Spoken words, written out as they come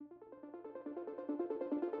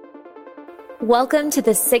Welcome to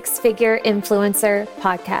the Six Figure Influencer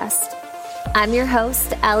Podcast. I'm your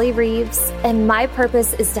host, Allie Reeves, and my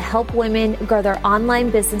purpose is to help women grow their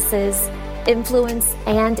online businesses, influence,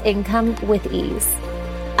 and income with ease.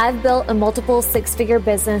 I've built a multiple six-figure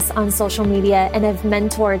business on social media and have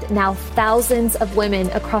mentored now thousands of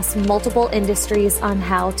women across multiple industries on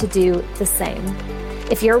how to do the same.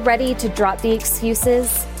 If you're ready to drop the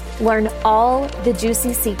excuses, learn all the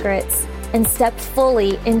juicy secrets, and step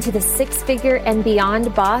fully into the six-figure and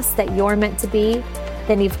beyond boss that you're meant to be,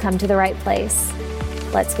 then you've come to the right place.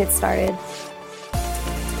 Let's get started.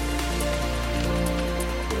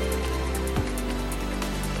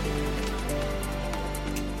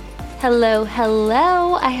 Hello.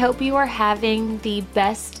 I hope you are having the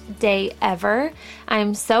best day ever.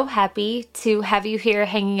 I'm so happy to have you here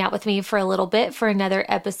hanging out with me for a little bit for another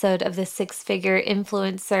episode of the Six Figure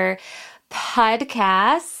Influencer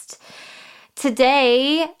Podcast.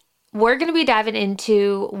 Today, we're going to be diving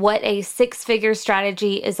into what a six-figure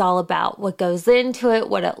strategy is all about, what goes into it,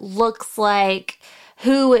 what it looks like,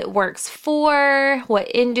 who it works for,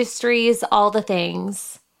 what industries, all the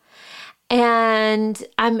things. And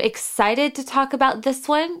I'm excited to talk about this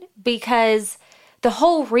one because the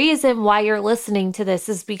whole reason why you're listening to this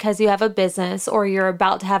is because you have a business or you're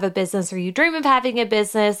about to have a business or you dream of having a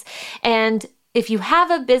business. And if you have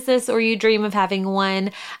a business or you dream of having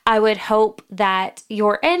one, I would hope that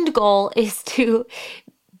your end goal is to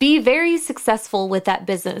be very successful with that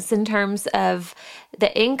business in terms of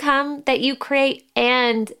the income that you create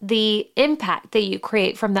and the impact that you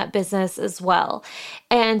create from that business as well.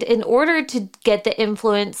 And in order to get the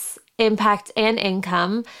influence, impact, and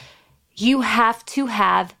income, you have to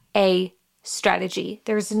have a strategy.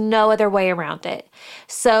 There's no other way around it.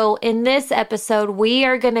 So in this episode, we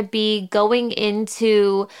are going to be going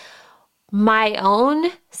into my own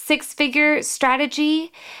six-figure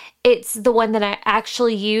strategy. It's the one that I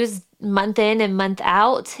actually use month in and month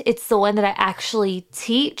out. It's the one that I actually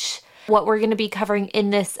teach. What we're going to be covering in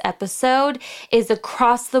this episode is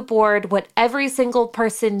across the board what every single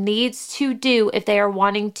person needs to do if they are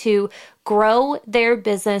wanting to grow their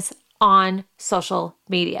business on social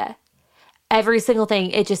media. Every single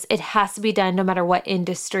thing, it has to be done no matter what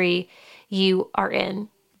industry you are in.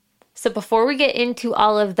 So before we get into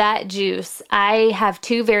all of that juice, I have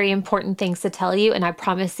two very important things to tell you, and I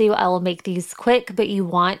promise you I will make these quick, but you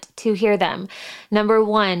want to hear them. Number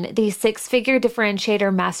one, the Six-Figure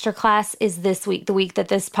Differentiator Masterclass is this week, the week that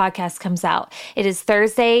this podcast comes out. It is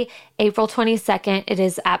Thursday, April 22nd. It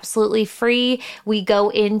is absolutely free. We go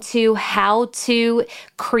into how to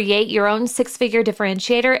create your own six-figure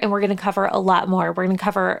differentiator, and we're going to cover a lot more. We're going to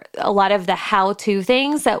cover a lot of the how-to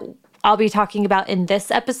things that I'll be talking about in this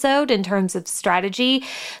episode in terms of strategy.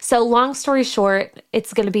 So long story short,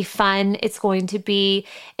 it's going to be fun. It's going to be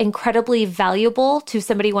incredibly valuable to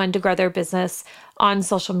somebody wanting to grow their business on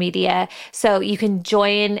social media. So you can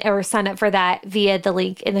join or sign up for that via the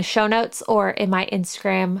link in the show notes or in my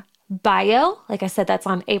Instagram bio. Like I said, that's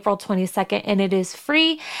on April 22nd and it is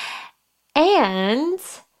free. And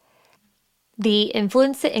the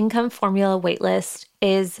Influence to Income Formula waitlist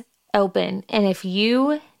is open. And if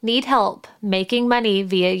you need help making money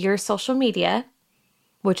via your social media,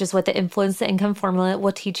 which is what the Influence to Income Formula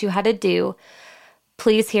will teach you how to do,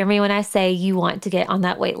 please hear me when I say you want to get on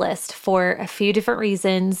that wait list for a few different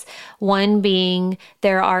reasons. One being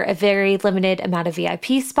there are a very limited amount of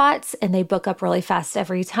VIP spots and they book up really fast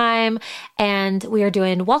every time. And we are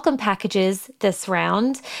doing welcome packages this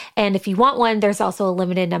round. And if you want one, there's also a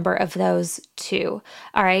limited number of those too.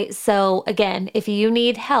 All right. So again, if you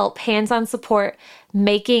need help, hands-on support,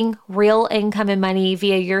 making real income and money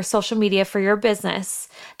via your social media for your business,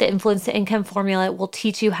 the Influence to Income Formula will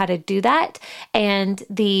teach you how to do that. And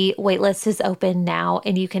the waitlist is open now,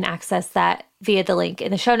 and you can access that via the link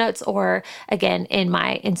in the show notes or again in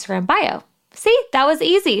my Instagram bio. See, that was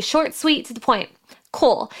easy, short, sweet, to the point.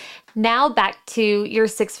 Cool. Now back to your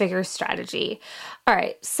six-figure strategy. All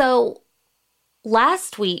right. So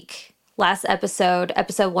last episode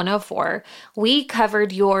 104, we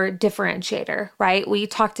covered your differentiator, right? We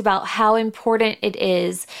talked about how important it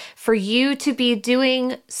is for you to be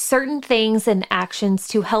doing certain things and actions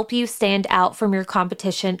to help you stand out from your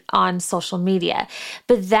competition on social media.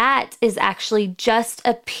 But that is actually just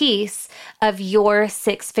a piece of your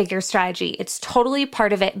six-figure strategy. It's totally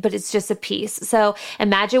part of it, but it's just a piece. So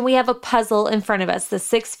imagine we have a puzzle in front of us, the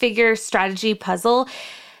six-figure strategy puzzle.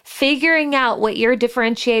 figuring out what your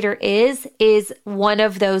differentiator is one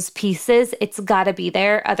of those pieces. It's got to be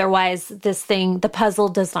there. Otherwise, the puzzle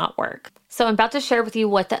does not work. So I'm about to share with you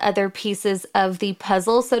what the other pieces of the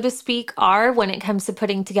puzzle, so to speak, are when it comes to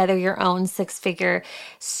putting together your own six-figure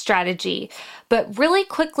strategy. But really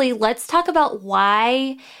quickly, let's talk about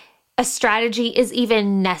why a strategy is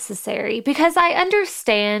even necessary. Because I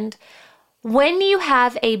understand when you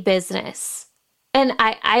have a business, and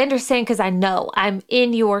I understand because I know I'm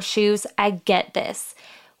in your shoes, I get this.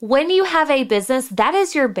 When you have a business, that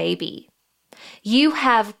is your baby. You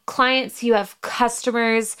have clients, you have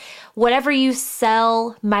customers, whatever you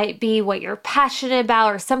sell might be what you're passionate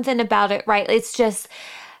about or something about it, right? It's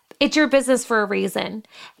your business for a reason.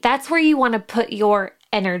 That's where you want to put your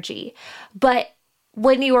energy. But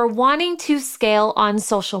when you are wanting to scale on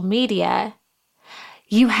social media,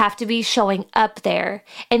 you have to be showing up there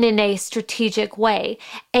and in a strategic way.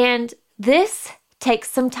 And this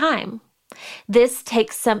takes some time. This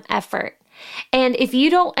takes some effort. And if you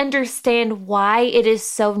don't understand why it is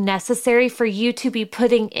so necessary for you to be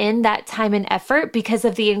putting in that time and effort because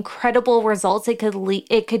of the incredible results it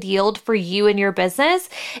could yield for you and your business,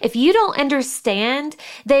 if you don't understand,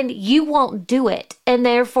 then you won't do it. And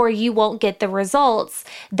therefore, you won't get the results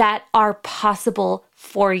that are possible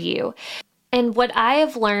for you. And what I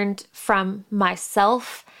have learned from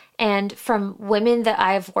myself and from women that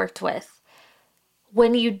I have worked with,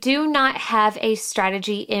 when you do not have a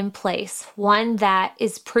strategy in place, one that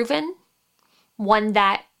is proven, one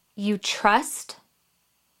that you trust,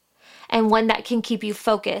 and one that can keep you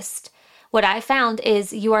focused, what I found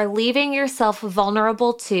is you are leaving yourself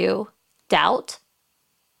vulnerable to doubt,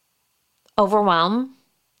 overwhelm,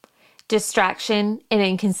 distraction, and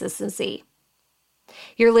inconsistency.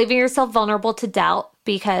 You're leaving yourself vulnerable to doubt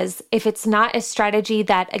because if it's not a strategy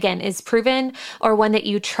that, again, is proven or one that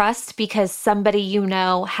you trust because somebody you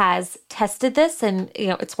know has tested this and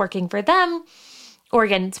it's working for them, or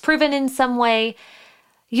again, it's proven in some way,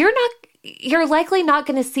 you're likely not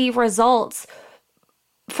going to see results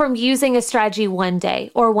from using a strategy one day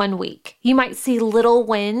or 1 week. You might see little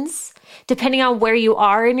wins. Depending on where you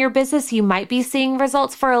are in your business, you might be seeing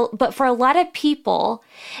results but for a lot of people,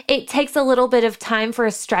 it takes a little bit of time for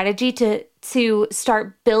a strategy to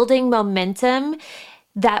start building momentum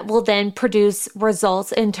that will then produce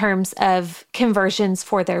results in terms of conversions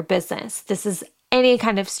for their business. This is any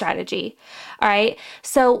kind of strategy. All right.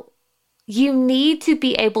 So you need to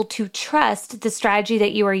be able to trust the strategy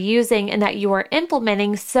that you are using and that you are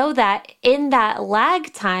implementing so that in that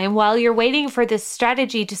lag time, while you're waiting for this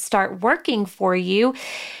strategy to start working for you,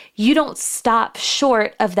 you don't stop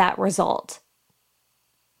short of that result.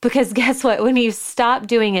 Because guess what? When you stop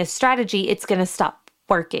doing a strategy, it's going to stop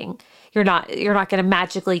working. You're not going to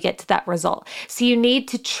magically get to that result. So you need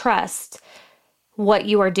to trust what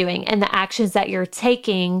you are doing and the actions that you're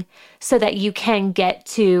taking so that you can get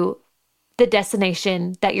to the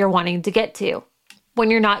destination that you're wanting to get to. When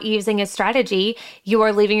you're not using a strategy, you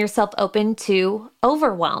are leaving yourself open to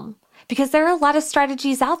overwhelm because there are a lot of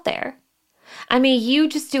strategies out there. I mean, you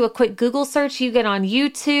just do a quick Google search, you get on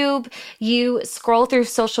YouTube, you scroll through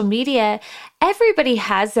social media. Everybody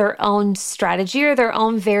has their own strategy or their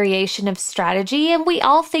own variation of strategy, and we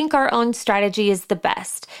all think our own strategy is the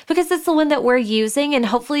best because it's the one that we're using. And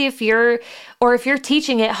hopefully if you're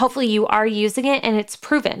teaching it, hopefully you are using it and it's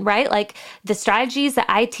proven, right? Like the strategies that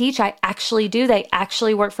I teach, I actually do. They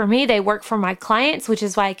actually work for me. They work for my clients, which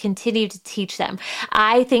is why I continue to teach them.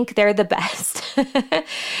 I think they're the best.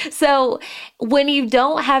 So when you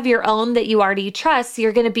don't have your own that you already trust,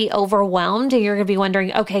 you're going to be overwhelmed and you're going to be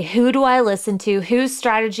wondering, okay, who do I listen to? Whose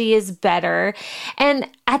strategy is better? And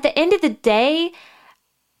at the end of the day,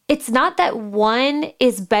 it's not that one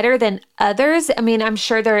is better than others. I mean, I'm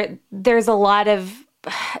sure there's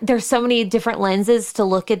so many different lenses to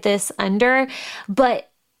look at this under, but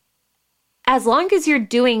as long as you're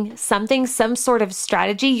doing something, some sort of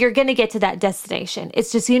strategy, you're going to get to that destination.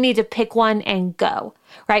 It's just you need to pick one and go,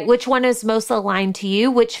 right? Which one is most aligned to you?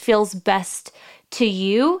 Which feels best to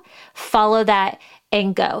you? Follow that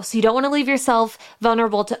and go. So you don't want to leave yourself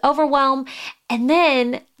vulnerable to overwhelm. And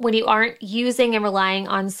then when you aren't using and relying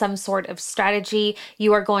on some sort of strategy,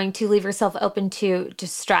 you are going to leave yourself open to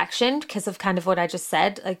distraction because of kind of what I just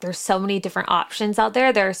said. Like there's so many different options out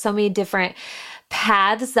there. There are so many different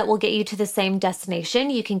paths that will get you to the same destination.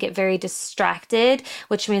 You can get very distracted,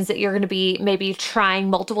 which means that you're going to be maybe trying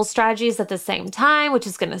multiple strategies at the same time, which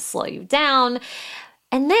is going to slow you down.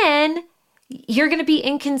 And then you're going to be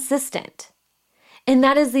inconsistent. And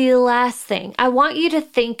that is the last thing. I want you to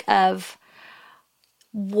think of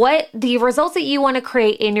what the results that you want to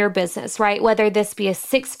create in your business, right? Whether this be a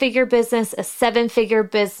 6-figure business, a 7-figure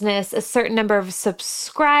business, a certain number of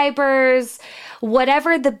subscribers,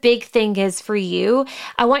 whatever the big thing is for you,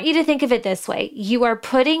 I want you to think of it this way. You are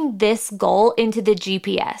putting this goal into the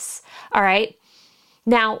GPS, all right?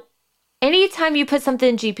 Now, anytime you put something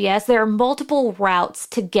in GPS, there are multiple routes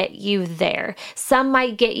to get you there. Some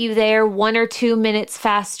might get you there 1 or 2 minutes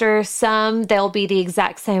faster. Some, they'll be the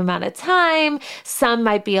exact same amount of time. Some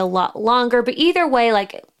might be a lot longer. But either way,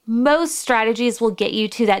 like most strategies will get you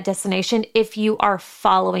to that destination if you are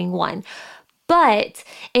following one. But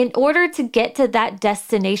in order to get to that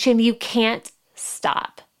destination, you can't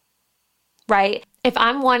stop, right? If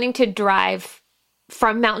I'm wanting to drive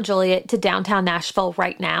from Mount Juliet to downtown Nashville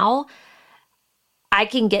right now, I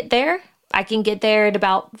can get there. I can get there in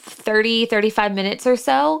about 30, 35 minutes or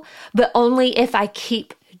so, but only if I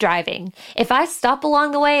keep driving. If I stop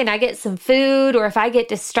along the way and I get some food, or if I get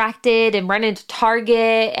distracted and run into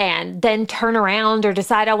Target and then turn around or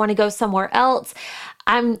decide I want to go somewhere else,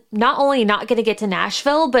 I'm not only not going to get to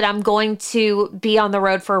Nashville, but I'm going to be on the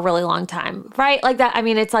road for a really long time, right? Like that. I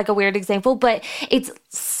mean, it's like a weird example, but it's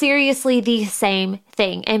seriously the same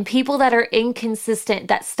thing. And people that are inconsistent,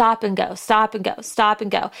 that stop and go, stop and go, stop and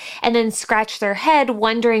go, and then scratch their head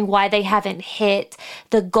wondering why they haven't hit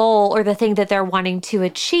the goal or the thing that they're wanting to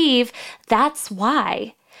achieve. That's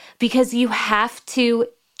why, because you have to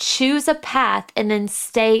choose a path and then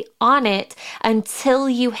stay on it until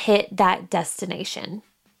you hit that destination.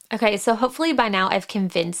 Okay, so hopefully by now I've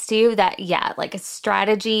convinced you that, yeah, like a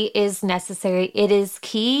strategy is necessary. It is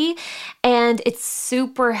key, and it's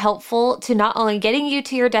super helpful to not only getting you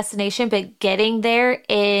to your destination, but getting there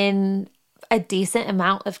in a decent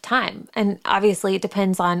amount of time. And obviously it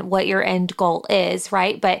depends on what your end goal is,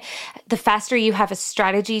 right? But the faster you have a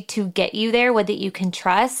strategy to get you there, one that you can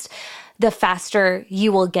trust, the faster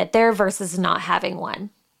you will get there versus not having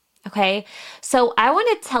one. Okay. So I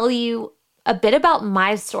want to tell you a bit about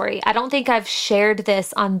my story. I don't think I've shared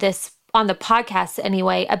this on the podcast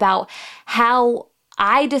anyway, about how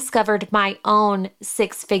I discovered my own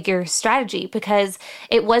 6-figure strategy, because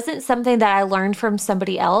it wasn't something that I learned from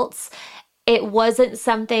somebody else. It wasn't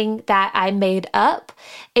something that I made up.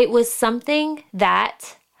 It was something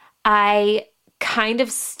that I kind of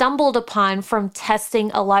stumbled upon from testing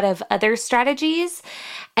a lot of other strategies,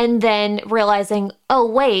 and then realizing, oh,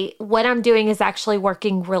 wait, what I'm doing is actually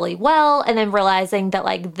working really well. And then realizing that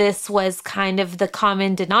like this was kind of the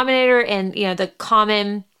common denominator and, you know, the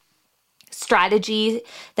common strategy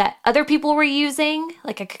that other people were using.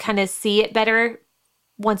 Like I could kind of see it better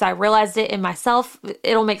once I realized it in myself.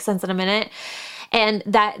 It'll make sense in a minute. And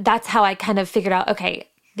that's how I kind of figured out, okay,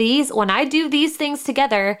 when I do these things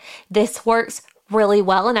together, this works really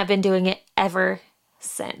well. And I've been doing it ever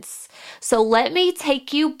since. So let me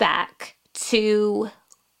take you back to,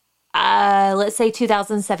 let's say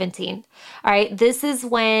 2017. All right. This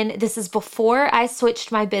is before I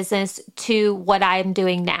switched my business to what I'm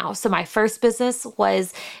doing now. So my first business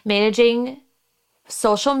was managing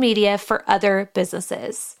social media for other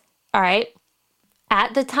businesses. All right.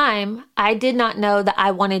 At the time, I did not know that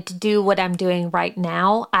I wanted to do what I'm doing right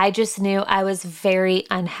now. I just knew I was very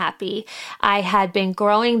unhappy. I had been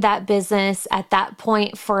growing that business at that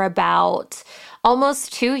point for about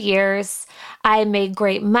almost 2 years. I made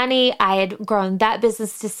great money. I had grown that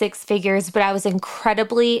business to 6 figures, but I was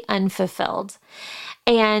incredibly unfulfilled.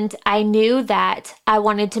 And I knew that I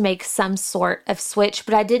wanted to make some sort of switch,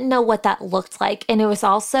 but I didn't know what that looked like. And it was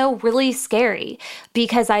also really scary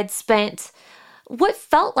because I'd spent what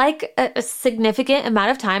felt like a significant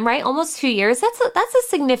amount of time, right? Almost 2 years. That's a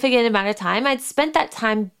significant amount of time. I'd spent that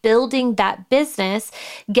time building that business,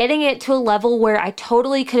 getting it to a level where I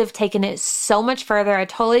totally could have taken it so much further. I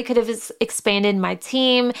totally could have expanded my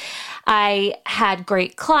team. I had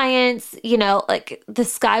great clients, you know, like the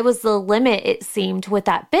sky was the limit, it seemed, with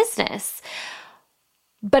that business.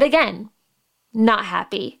 But again, not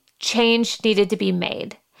happy. Change needed to be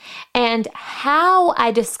made. And how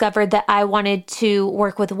I discovered that I wanted to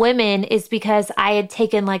work with women is because I had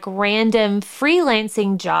taken like random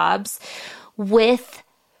freelancing jobs with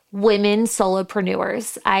women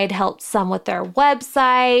solopreneurs. I had helped some with their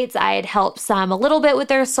websites. I had helped some a little bit with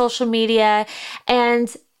their social media.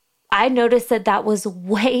 And I noticed that that was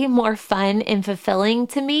way more fun and fulfilling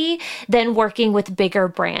to me than working with bigger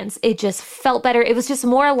brands. It just felt better. It was just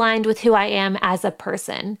more aligned with who I am as a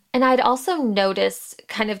person. And I'd also noticed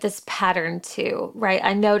kind of this pattern too, right?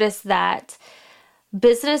 I noticed that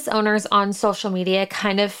business owners on social media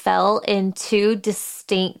kind of fell in 2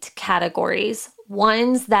 distinct categories.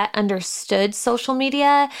 Ones that understood social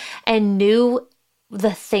media and knew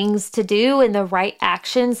the things to do and the right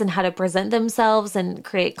actions and how to present themselves and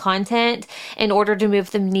create content in order to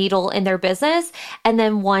move the needle in their business, and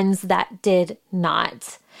then ones that did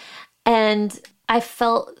not. And I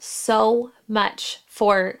felt so much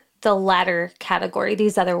for the latter category,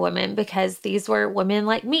 these other women, because these were women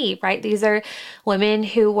like me, right? These are women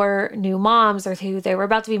who were new moms or who they were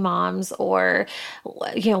about to be moms, or,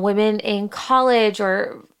 women in college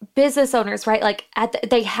or business owners, right? Like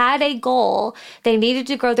they had a goal, they needed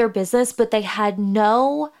to grow their business, but they had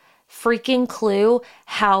no freaking clue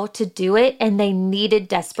how to do it. And they needed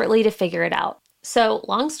desperately to figure it out. So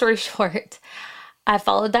long story short, I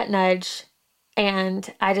followed that nudge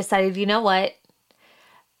and I decided, you know what?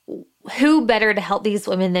 Who better to help these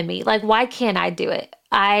women than me? Like, why can't I do it?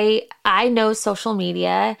 I know social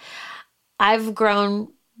media. I've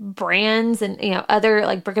grown brands and, other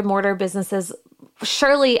like brick and mortar businesses.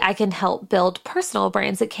 Surely I can help build personal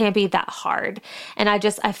brands. It can't be that hard. And I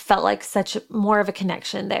felt like such more of a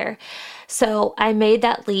connection there. So I made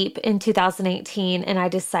that leap in 2018 and I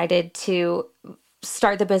decided to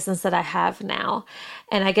start the business that I have now.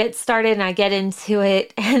 And I get started and I get into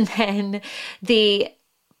it. And then the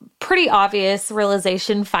pretty obvious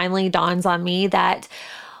realization finally dawns on me that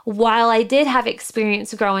while I did have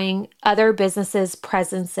experience growing other businesses'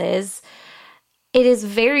 presences, it is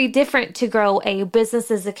very different to grow a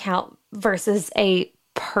business's account versus a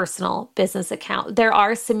personal business account. There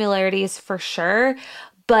are similarities for sure,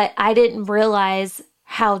 but I didn't realize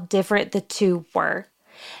how different the two were.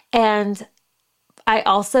 And I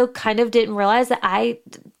also kind of didn't realize that I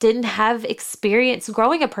didn't have experience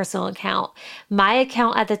growing a personal account. My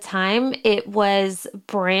account at the time, it was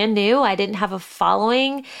brand new. I didn't have a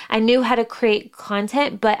following. I knew how to create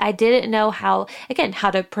content, but I didn't know how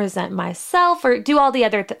to present myself or do all the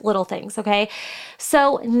other little things. Okay.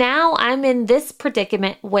 So now I'm in this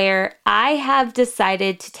predicament where I have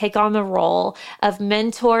decided to take on the role of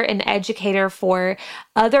mentor and educator for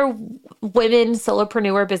other women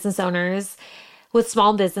solopreneur business owners with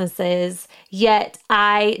small businesses, yet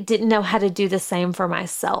I didn't know how to do the same for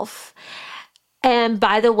myself. And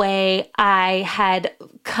by the way, I had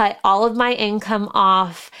cut all of my income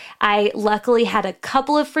off. I luckily had a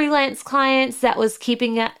couple of freelance clients that was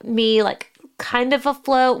keeping me like kind of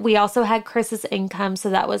afloat. We also had Chris's income, so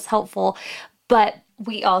that was helpful. But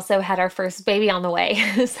we also had our first baby on the way.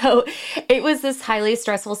 So it was this highly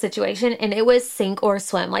stressful situation and it was sink or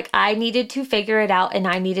swim. Like I needed to figure it out and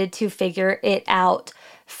I needed to figure it out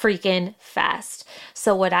freaking fast.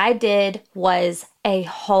 So what I did was a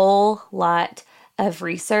whole lot of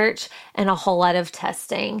research and a whole lot of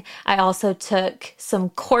testing. I also took some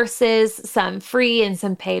courses, some free and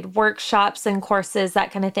some paid workshops and courses,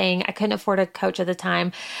 that kind of thing. I couldn't afford a coach at the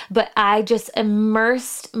time, but I just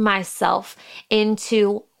immersed myself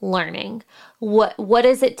into learning. What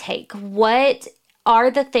does it take? What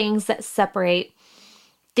are the things that separate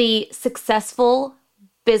the successful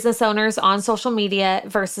business owners on social media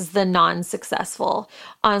versus the non-successful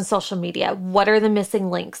on social media? What are the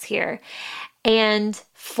missing links here? And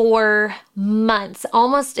for months,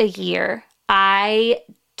 almost a year, I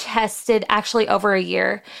tested, actually over a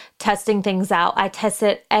year, testing things out. I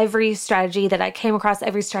tested every strategy that I came across,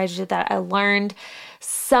 every strategy that I learned.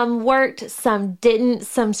 Some worked, some didn't,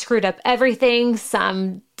 some screwed up everything,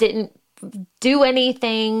 some didn't do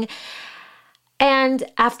anything. And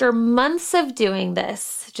after months of doing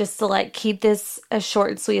this, just to like keep this as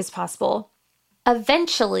short and sweet as possible,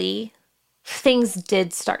 eventually things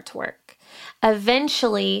did start to work.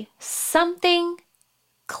 Eventually, something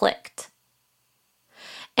clicked.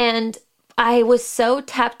 And I was so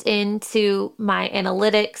tapped into my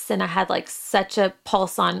analytics and I had like such a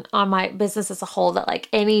pulse on my business as a whole that like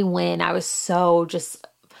any win I was so just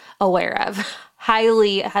aware of,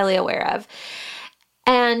 highly, highly aware of.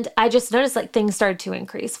 And I just noticed like things started to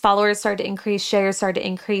increase. Followers started to increase, shares started to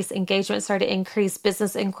increase, engagement started to increase,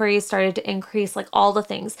 business inquiries started to increase, like all the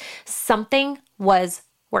things. Something was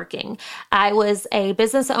working. I was a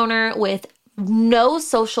business owner with no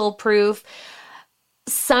social proof,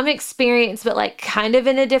 some experience, but like kind of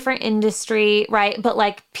in a different industry, right? But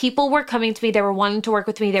like people were coming to me, they were wanting to work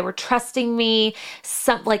with me, they were trusting me.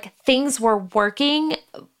 Some like things were working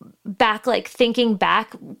back, like thinking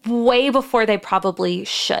back way before they probably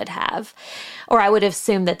should have, or I would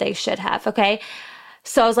assume that they should have. Okay.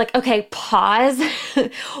 So I was like, okay, pause.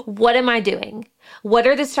 What am I doing? What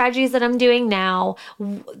are the strategies that I'm doing now?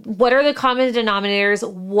 What are the common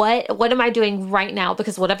denominators? What am I doing right now?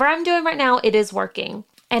 Because whatever I'm doing right now, it is working.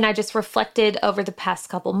 And I just reflected over the past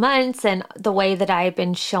couple months and the way that I had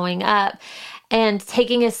been showing up and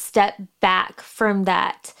taking a step back from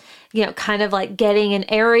that kind of like getting an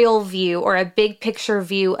aerial view or a big picture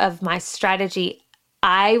view of my strategy,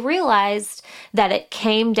 I realized that it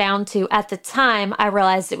came down to, at the time, I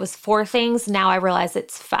realized it was 4 things. Now I realize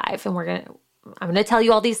it's 5. And I'm going to tell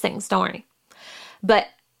you all these things. Don't worry. But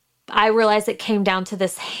I realized it came down to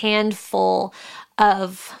this handful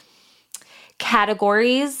of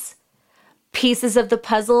categories, pieces of the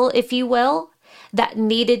puzzle, if you will, that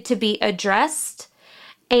needed to be addressed,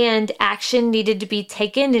 and action needed to be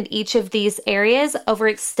taken in each of these areas over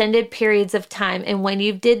extended periods of time. And when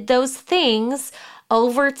you did those things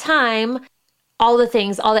over time, all the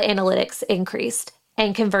analytics increased,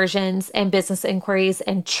 and conversions and business inquiries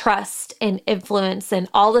and trust and influence and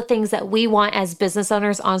all the things that we want as business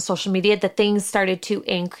owners on social media, the things started to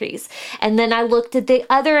increase. And then I looked at the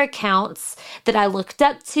other accounts that I looked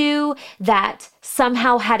up to that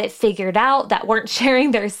somehow had it figured out, that weren't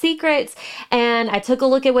sharing their secrets. And I took a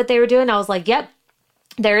look at what they were doing. I was like, yep,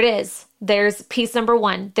 there it is. There's piece number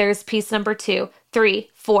 1. There's piece number 2, 3,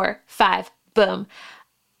 4, 5, boom.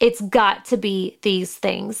 It's got to be these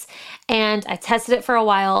things. And I tested it for a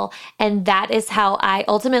while, and that is how I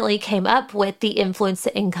ultimately came up with the influence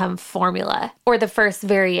to income formula, or the first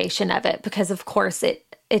variation of it, because of course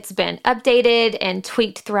it's been updated and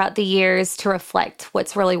tweaked throughout the years to reflect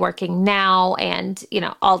what's really working now and,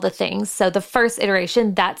 all the things. So the first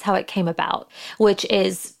iteration, that's how it came about, which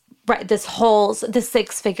is right. The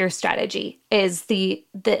 6-figure strategy is the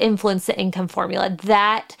influence to income formula.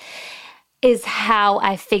 That is how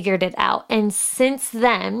I figured it out. And since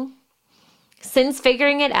then, since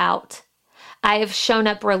figuring it out, I have shown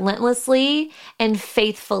up relentlessly and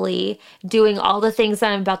faithfully doing all the things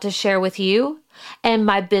that I'm about to share with you. And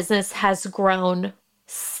my business has grown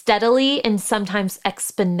steadily and sometimes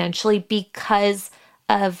exponentially because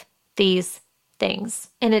of these things.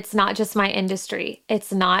 And it's not just my industry.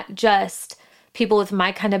 It's not just people with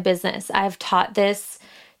my kind of business. I've taught this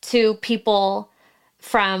to people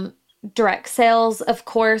from direct sales, of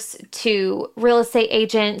course, to real estate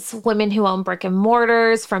agents, women who own brick and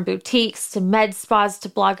mortars, from boutiques to med spas to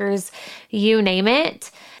bloggers, you name it.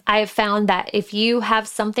 I have found that if you have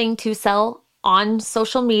something to sell on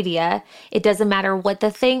social media, it doesn't matter what the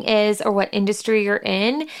thing is or what industry you're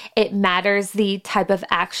in. It matters the type of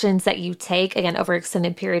actions that you take, again, over an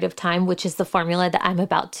extended period of time, which is the formula that I'm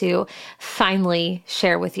about to finally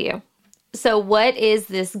share with you. So what is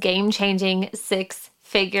this game-changing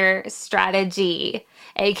 6-figure strategy,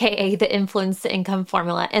 aka the influence to income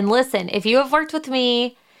formula? And listen, if you have worked with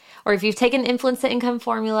me or if you've taken the influence to income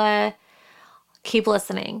formula, keep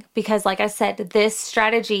listening, because like I said, this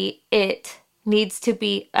strategy, it needs to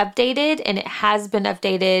be updated, and it has been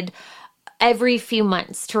updated every few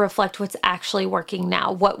months to reflect what's actually working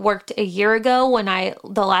now. What worked a year ago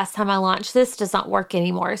the last time I launched this does not work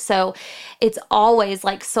anymore. So it's always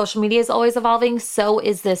like social media is always evolving. So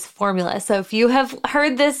is this formula. So if you have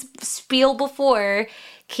heard this spiel before,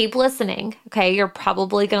 keep listening. Okay. You're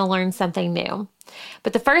probably going to learn something new.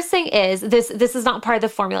 But the first thing is this is not part of the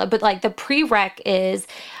formula, but like the prereq is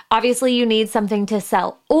obviously you need something to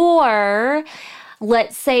sell. Or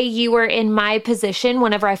let's say you were in my position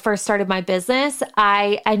whenever I first started my business.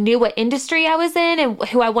 I knew what industry I was in and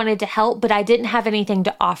who I wanted to help, but I didn't have anything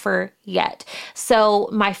to offer yet. So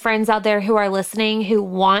my friends out there who are listening, who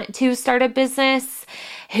want to start a business,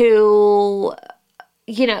 who,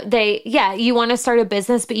 you want to start a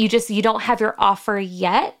business, but you don't have your offer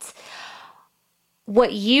yet.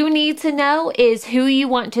 What you need to know is who you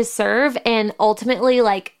want to serve, and ultimately,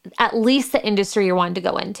 like, at least the industry you're wanting to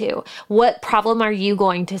go into. What problem are you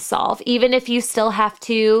going to solve? Even if you still have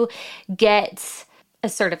to get a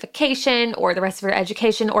certification or the rest of your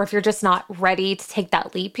education, or if you're just not ready to take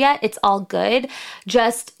that leap yet, it's all good.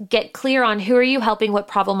 Just get clear on who are you helping, what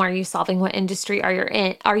problem are you solving, what industry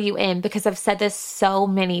are you in? Because I've said this so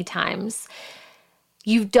many times.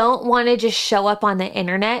 You don't want to just show up on the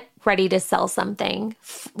internet ready to sell something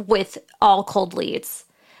with all cold leads.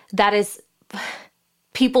 That is,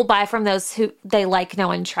 people buy from those who they like, know,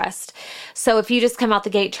 and trust. So if you just come out the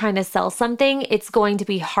gate trying to sell something, it's going to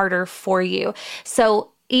be harder for you.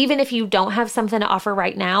 So even if you don't have something to offer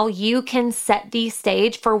right now, you can set the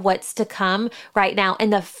stage for what's to come right now.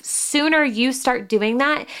 And the sooner you start doing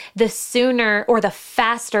that, the sooner or the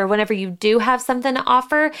faster, whenever you do have something to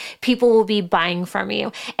offer, people will be buying from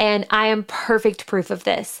you. And I am perfect proof of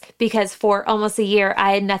this, because for almost a year,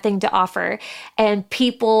 I had nothing to offer. And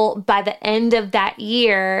people, by the end of that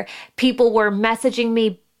year, people were messaging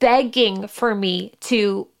me, begging for me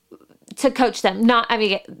to to coach them.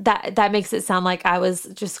 That makes it sound like I was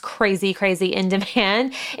just crazy in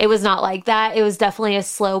demand. It was not like that. It was definitely a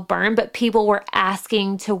slow burn, but people were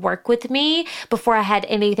asking to work with me before I had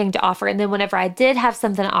anything to offer. And then whenever I did have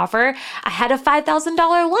something to offer, I had a $5,000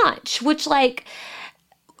 launch, which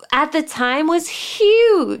at the time was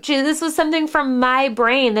huge. This was something from my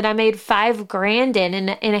brain that I made $5,000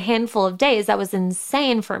 in a handful of days. That was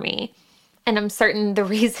insane for me. And I'm certain the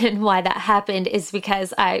reason why that happened is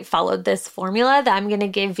because I followed this formula that I'm going to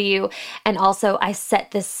give you. And also I set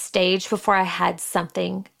this stage before I had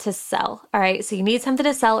something to sell. All right. So you need something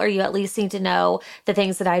to sell, or you at least need to know the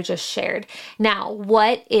things that I just shared. Now,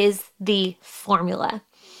 what is the formula?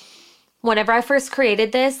 Whenever I first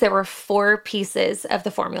created this, there were 4 pieces of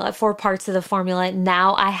the formula, 4 parts of the formula.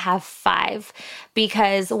 Now I have 5,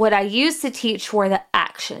 because what I used to teach were the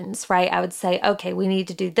actions, right? I would say, okay, we need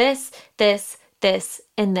to do this, this, this,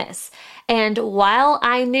 and this. And while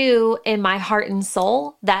I knew in my heart and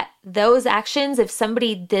soul that those actions, if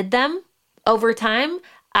somebody did them over time,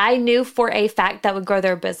 I knew for a fact that would grow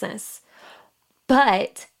their business.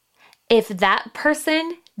 But if that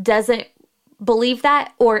person doesn't believe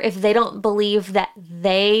that, or if they don't believe that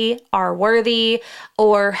they are worthy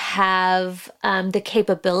or have the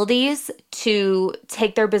capabilities to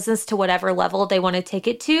take their business to whatever level they want to take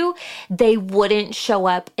it to, they wouldn't show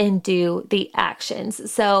up and do the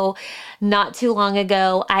actions. So not too long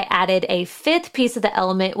ago, I added a 5th piece of the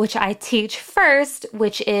element, which I teach first,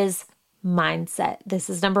 which is mindset.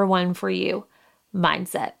 This is number 1 for you,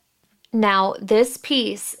 mindset. Now, this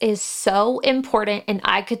piece is so important, and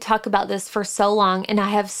I could talk about this for so long, and I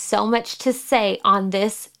have so much to say on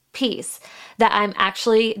this piece that I'm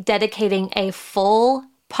actually dedicating a full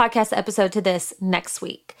podcast episode to this next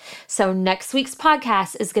week. So next week's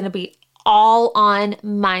podcast is going to be all on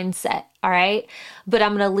mindset, all right? But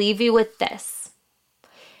I'm going to leave you with this.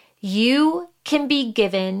 You can be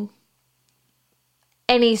given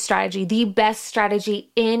any strategy, the best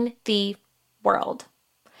strategy in the world.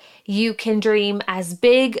 You can dream as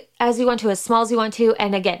big as you want to, as small as you want to.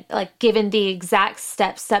 And again, given the exact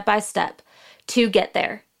steps, step by step to get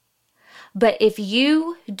there. But if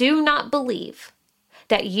you do not believe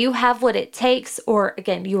that you have what it takes, or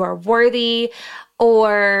again, you are worthy,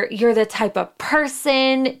 or you're the type of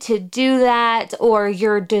person to do that, or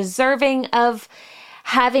you're deserving of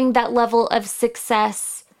having that level of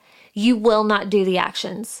success, you will not do the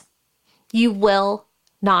actions. You will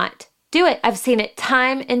not do it. I've seen it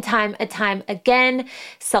time and time again.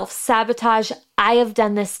 Self-sabotage. I have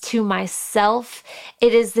done this to myself.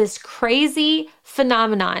 It is this crazy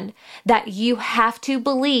phenomenon that you have to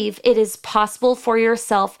believe it is possible for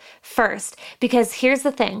yourself first. Because here's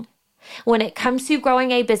the thing. When it comes to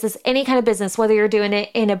growing a business, any kind of business, whether you're doing it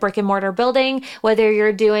in a brick and mortar building, whether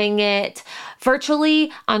you're doing it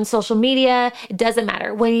virtually on social media, it doesn't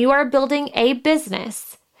matter. When you are building a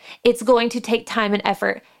business, it's going to take time and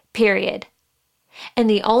effort. Period. And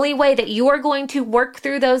the only way that you are going to work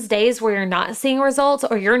through those days where you're not seeing results,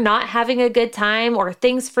 or you're not having a good time, or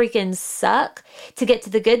things freaking suck to get to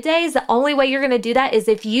the good days, the only way you're going to do that is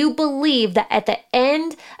if you believe that at the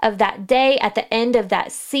end of that day, at the end of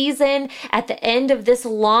that season, at the end of this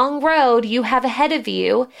long road you have ahead of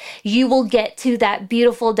you, you will get to that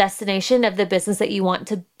beautiful destination of the business that you want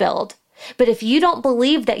to build. But if you don't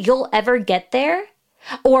believe that you'll ever get there,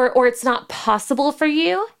 or it's not possible for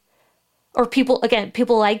you, or people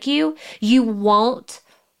like you won't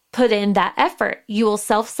put in that effort. You will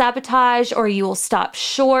self-sabotage, or you will stop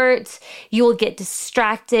short. You will get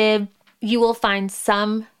distracted. You will find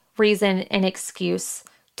some reason and excuse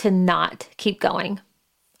to not keep going.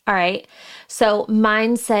 All right. So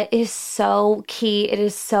mindset is so key. It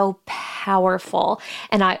is so powerful.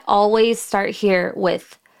 And I always start here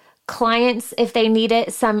with clients if they need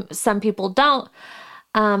it. Some people don't.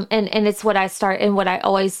 And it's what I start and what I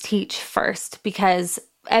always teach first, because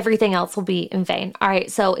everything else will be in vain. All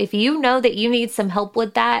right. So if you know that you need some help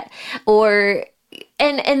with that,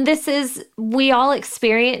 and this is, we all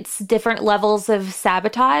experience different levels of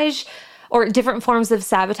sabotage, or different forms of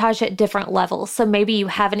sabotage at different levels. So maybe you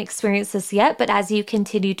haven't experienced this yet, but as you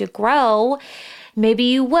continue to grow, maybe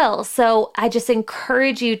you will. So I just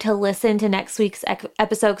encourage you to listen to next week's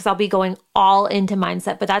episode, because I'll be going all into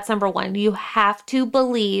mindset. But that's number 1. You have to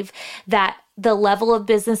believe that the level of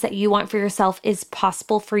business that you want for yourself is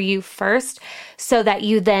possible for you first, so that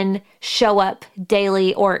you then show up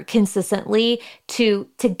daily or consistently to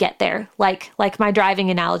get there. Like my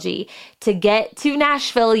driving analogy, to get to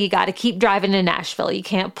Nashville, you got to keep driving to Nashville. You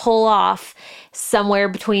can't pull off somewhere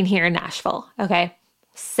between here and Nashville. Okay.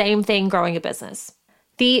 Same thing growing a business.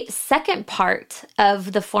 The second part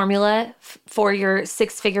of the formula for your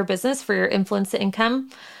six-figure business, for your influence to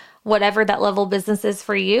income, whatever that level of business is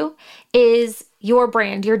for you, is your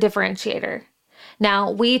brand, your differentiator.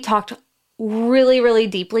 Now, we talked really, really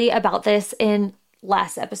deeply about this in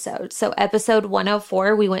last episode. So episode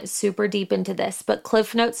 104, we went super deep into this, but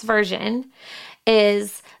Cliff Notes version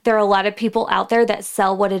is there are a lot of people out there that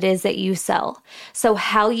sell what it is that you sell. So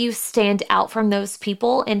how you stand out from those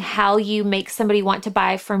people and how you make somebody want to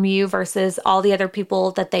buy from you versus all the other people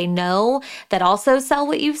that they know that also sell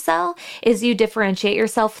what you sell is you differentiate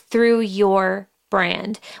yourself through your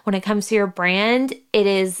brand. When it comes to your brand, it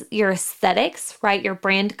is your aesthetics, right? Your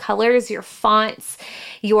brand colors, your fonts,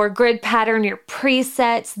 your grid pattern, your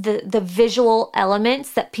presets, the visual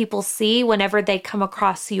elements that people see whenever they come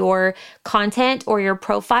across your content or your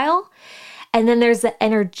profile. And then there's the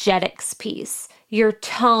energetics piece, your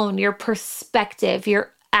tone, your perspective,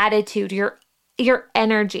 your attitude, your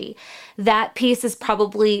energy. That piece is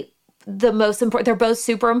probably the most important. They're both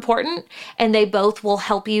super important and they both will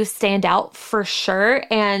help you stand out for sure.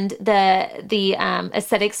 And the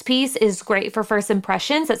aesthetics piece is great for first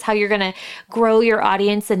impressions. That's how you're going to grow your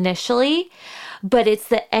audience initially. But it's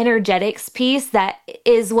the energetics piece that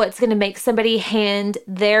is what's going to make somebody hand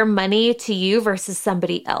their money to you versus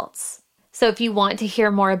somebody else. So if you want to hear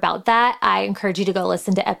more about that, I encourage you to go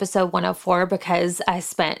listen to episode 104 because I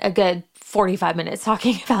spent a good 45 minutes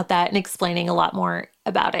talking about that and explaining a lot more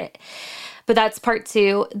about it. But that's part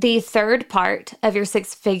 2. The third part of your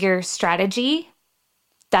six-figure strategy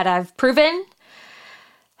that I've proven,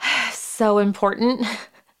 so important,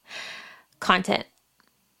 content.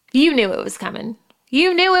 You knew it was coming.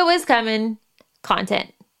 You knew it was coming.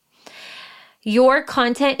 Content. Your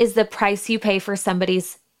content is the price you pay for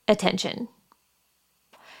somebody's attention.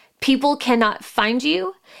 People cannot find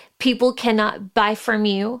you. People cannot buy from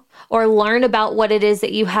you or learn about what it is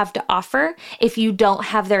that you have to offer if you don't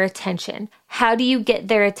have their attention. How do you get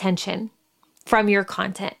their attention? From your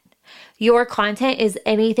content. Your content is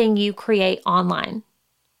anything you create online.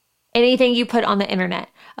 Anything you put on the internet.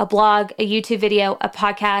 A blog, a YouTube video, a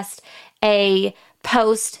podcast, a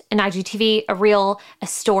post, an IGTV, a reel, a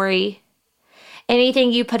story.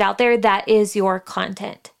 Anything you put out there, that is your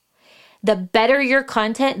content. The better your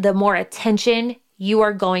content, the more attention you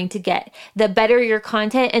are going to get. The better your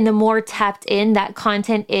content and the more tapped in that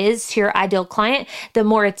content is to your ideal client, the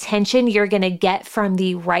more attention you're going to get from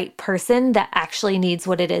the right person that actually needs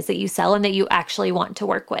what it is that you sell and that you actually want to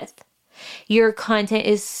work with. Your content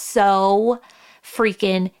is so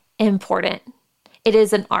freaking important. It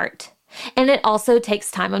is an art. And it also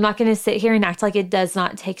takes time. I'm not going to sit here and act like it does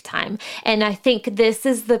not take time. And I think this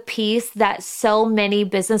is the piece that so many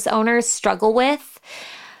business owners struggle with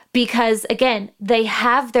because, again, they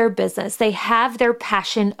have their business, they have their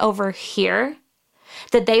passion over here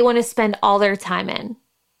that they want to spend all their time in.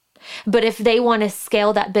 But if they want to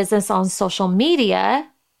scale that business on social media,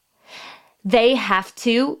 they have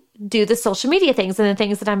to do the social media things and the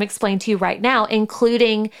things that I'm explaining to you right now,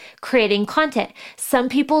 including creating content. Some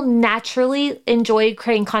people naturally enjoy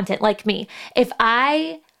creating content like me. If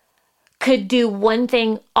I could do one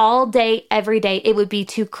thing all day, every day, it would be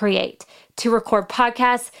to create, to record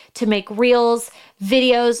podcasts, to make reels,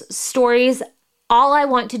 videos, stories. All I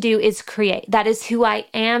want to do is create. That is who I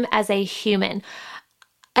am as a human.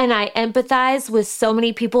 And I empathize with so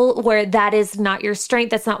many people where that is not your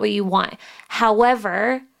strength. That's not what you want.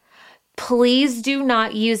 However, please do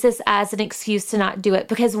not use this as an excuse to not do it,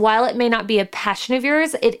 because while it may not be a passion of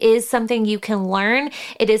yours, it is something you can learn.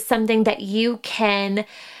 It is something that you can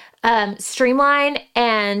streamline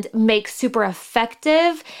and make super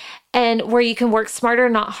effective, and where you can work smarter,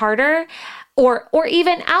 not harder, or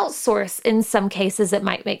even outsource. In some cases, it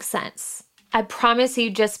might make sense. I promise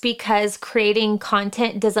you, just because creating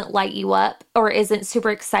content doesn't light you up or isn't super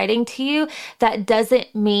exciting to you, that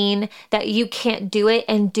doesn't mean that you can't do it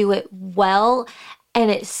and do it well.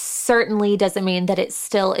 And it certainly doesn't mean that it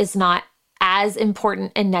still is not as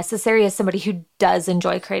important and necessary as somebody who does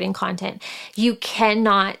enjoy creating content. You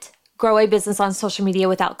cannot grow a business on social media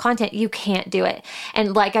without content. You can't do it.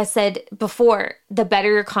 And like I said before, the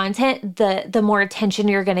better your content, the more attention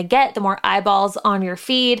you're going to get, the more eyeballs on your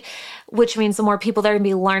feed, which means the more people that are going to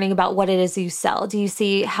be learning about what it is you sell. Do you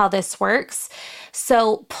see how this works?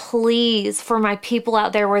 So please, for my people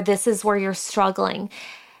out there where this is where you're struggling,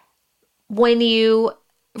 when you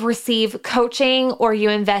receive coaching or you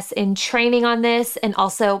invest in training on this and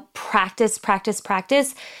also practice,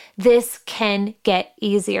 this can get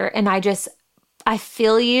easier. And I just I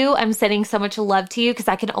feel you. I'm sending so much love to you because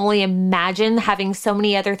I can only imagine having so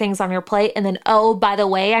many other things on your plate. And then, oh, by the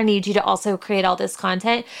way, I need you to also create all this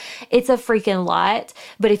content. It's a freaking lot.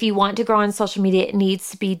 But if you want to grow on social media, it needs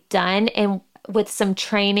to be done. And with some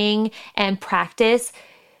training and practice,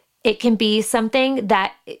 it can be something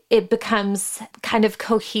that it becomes kind of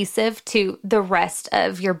cohesive to the rest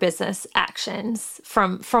of your business actions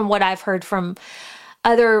from what I've heard from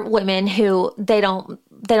other women who they don't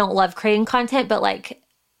love creating content, but like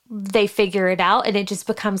they figure it out and it just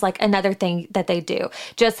becomes like another thing that they do.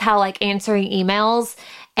 Just how like answering emails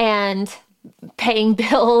and paying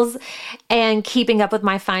bills and keeping up with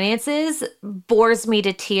my finances bores me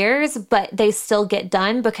to tears, but they still get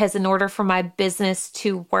done because in order for my business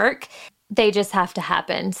to work, they just have to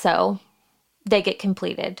happen. So they get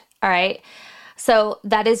completed. All right. So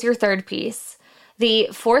that is your third piece. The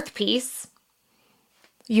fourth piece,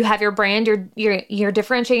 you have your brand, you're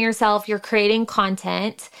differentiating yourself, you're creating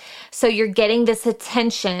content. So you're getting this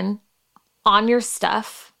attention on your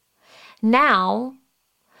stuff. Now,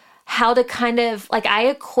 how to kind of like, I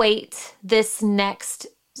equate this next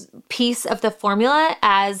piece of the formula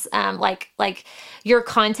as like your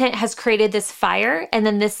content has created this fire, and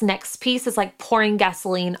then this next piece is like pouring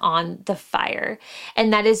gasoline on the fire,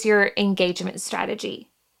 and that is your engagement strategy.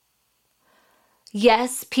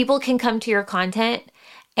 Yes, people can come to your content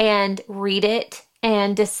and read it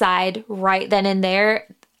and decide right then and there,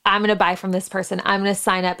 I'm going to buy from this person. I'm going to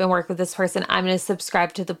sign up and work with this person. I'm going to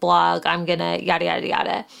subscribe to the blog. I'm going to yada, yada,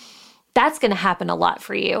 yada. That's going to happen a lot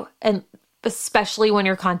for you. And especially when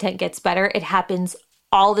your content gets better, it happens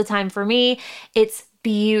all the time for me. It's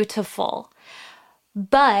beautiful.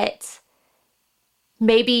 But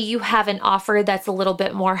maybe you have an offer that's a little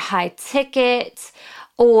bit more high ticket,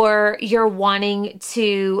 or you're wanting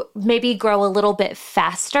to maybe grow a little bit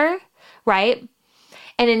faster, right?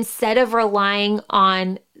 And instead of relying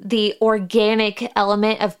on the organic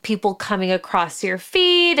element of people coming across your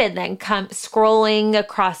feed and then scrolling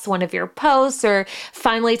across one of your posts or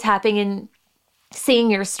finally tapping and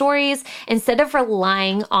seeing your stories, instead of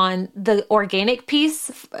relying on the organic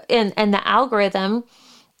piece and the algorithm,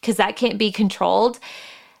 because that can't be controlled,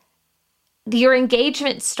 your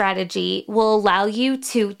engagement strategy will allow you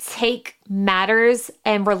to take matters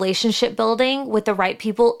and relationship building with the right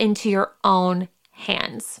people into your own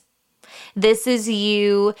hands. This is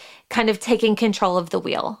you kind of taking control of the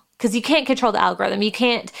wheel, because you can't control the algorithm.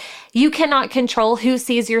 You cannot control who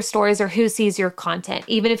sees your stories or who sees your content,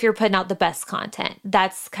 even if you're putting out the best content.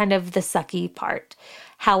 That's kind of the sucky part.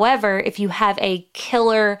 However, if you have a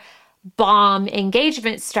killer bomb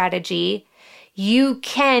engagement strategy, you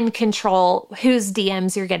can control whose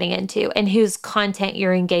DMs you're getting into and whose content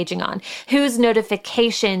you're engaging on, whose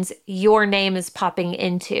notifications your name is popping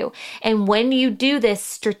into. And when you do this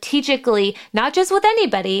strategically, not just with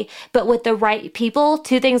anybody, but with the right people,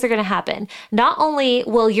 two things are going to happen. Not only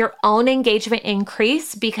will your own engagement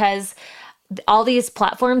increase because all these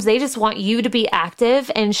platforms, they just want you to be active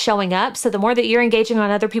and showing up. So the more that you're engaging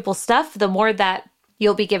on other people's stuff, the more that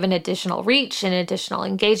you'll be given additional reach and additional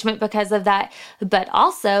engagement because of that. But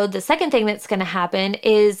also, the second thing that's going to happen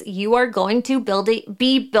is you are going to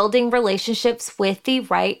be building relationships with the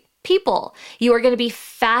right people. You are going to be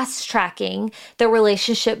fast tracking the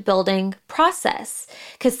relationship building process,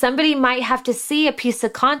 because somebody might have to see a piece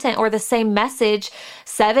of content or the same message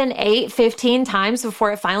 7, 8, 15 times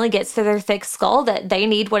before it finally gets to their thick skull that they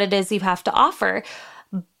need what it is you have to offer.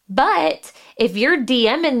 But if you're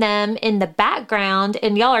DMing them in the background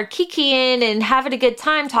and y'all are kikiing and having a good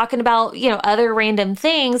time talking about, other random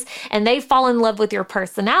things, and they fall in love with your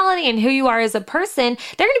personality and who you are as a person,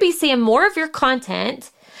 they're going to be seeing more of your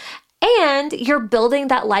content, and you're building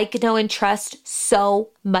that like, know, and trust so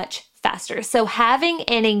much faster. So having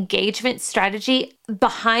an engagement strategy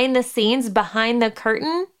behind the scenes, behind the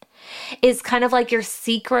curtain, is kind of like your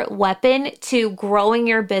secret weapon to growing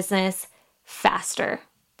your business faster.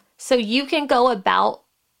 So you can go about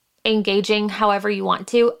engaging however you want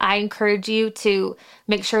to. I encourage you to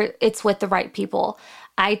make sure it's with the right people.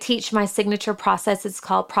 I teach my signature process. It's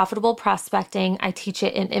called Profitable Prospecting. I teach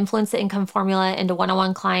it in Influence the Income Formula into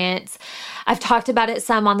one-on-one clients. I've talked about it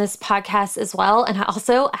some on this podcast as well. And I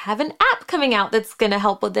also have an app coming out that's going to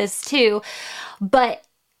help with this too. But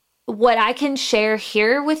what I can share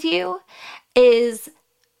here with you is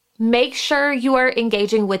make sure you are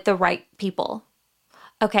engaging with the right people.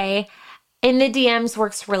 Okay. In the DMs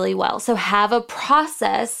works really well. So have a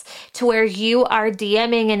process to where you are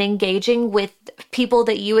DMing and engaging with people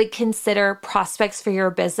that you would consider prospects for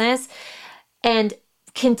your business, and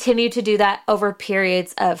continue to do that over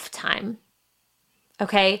periods of time.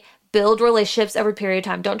 Okay. build relationships over a period of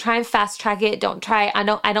time. Don't try and fast track it.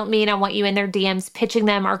 I don't mean I want you in their DMs pitching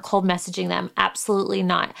them or cold messaging them. Absolutely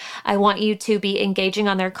not. I want you to be engaging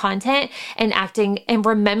on their content and acting and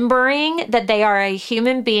remembering that they are a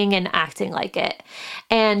human being and acting like it,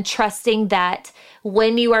 and trusting that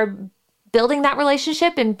when you are building that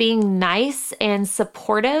relationship and being nice and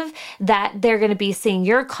supportive, that they're going to be seeing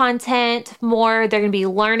your content more. They're going to be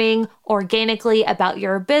learning organically about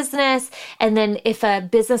your business. And then if a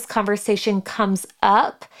business conversation comes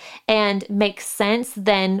up and makes sense,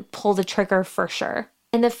 then pull the trigger for sure.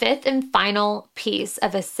 And the fifth and final piece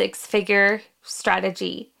of a six-figure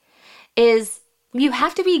strategy is you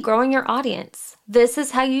have to be growing your audience. This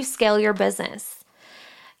is how you scale your business.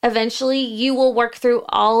 Eventually, you will work through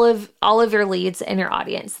all of your leads in your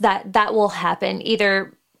audience. That will happen.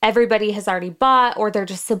 Either everybody has already bought, or they're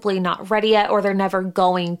just simply not ready yet, or they're never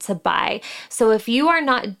going to buy. So if you are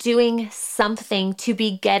not doing something to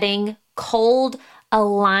be getting cold,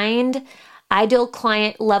 aligned, ideal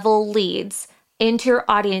client level leads into your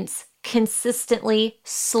audience consistently,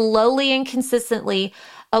 slowly and consistently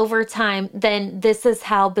over time, then this is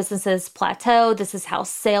how businesses plateau. This is how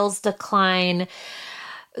sales decline.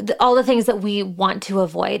 All the things that we want to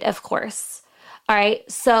avoid, of course. All right.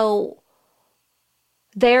 So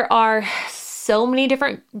there are so many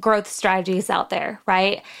different growth strategies out there,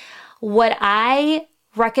 right? What I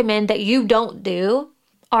recommend that you don't do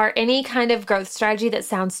are any kind of growth strategy that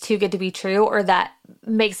sounds too good to be true or that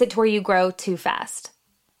makes it to where you grow too fast.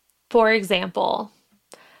 For example,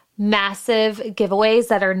 massive giveaways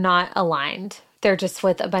that are not aligned. They're just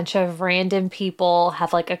with a bunch of random people,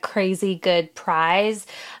 have like a crazy good prize,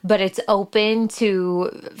 but it's open to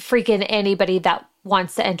freaking anybody that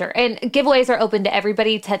wants to enter. And giveaways are open to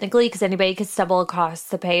everybody technically, because anybody could stumble across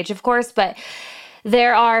the page, of course, but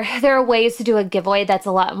there are ways to do a giveaway that's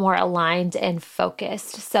a lot more aligned and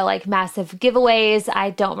focused. So like massive giveaways,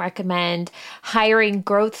 I don't recommend. Hiring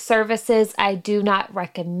growth services, I do not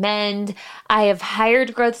recommend. I have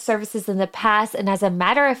hired growth services in the past, and as a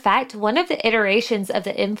matter of fact, one of the iterations of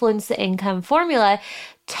the Influence to Income formula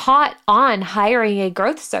taught on hiring a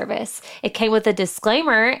growth service. It came with a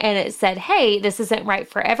disclaimer and it said, hey, this isn't right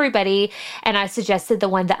for everybody. And I suggested the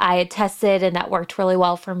one that I had tested and that worked really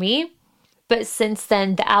well for me. But since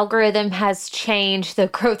then, the algorithm has changed. The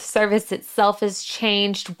growth service itself has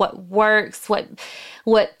changed. What works,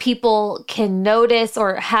 what people can notice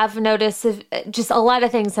or have noticed, just a lot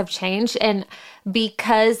of things have changed. And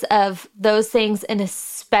because of those things, and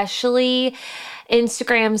especially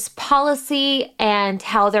Instagram's policy and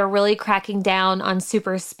how they're really cracking down on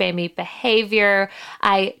super spammy behavior,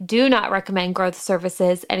 I do not recommend growth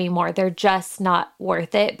services anymore. They're just not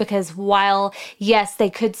worth it, because while, yes, they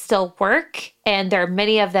could still work, and there are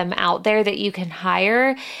many of them out there that you can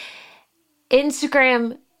hire,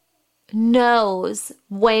 Instagram knows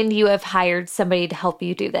when you have hired somebody to help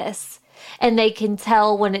you do this. And they can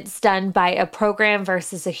tell when it's done by a program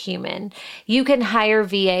versus a human. You can hire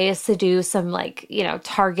VAs to do some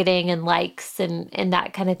targeting and likes and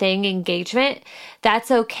that kind of thing, engagement.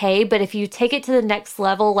 That's okay. But if you take it to the next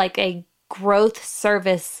level, like a growth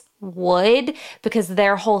service would, because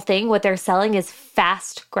their whole thing, what they're selling is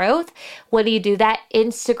fast growth. When you do that,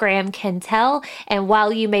 Instagram can tell. And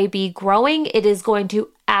while you may be growing, it is going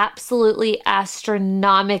to absolutely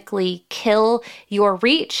astronomically kill your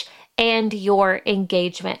reach and your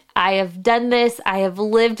engagement. I have done this. I have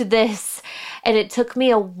lived this. And it took me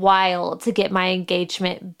a while to get my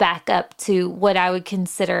engagement back up to what I would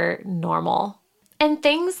consider normal. And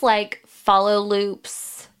things like follow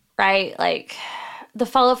loops, right? Like the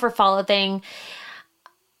follow for follow thing.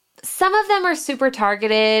 Some of them are super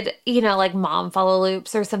targeted, like mom follow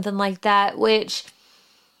loops or something like that, which,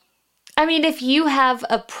 I mean, if you have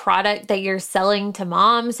a product that you're selling to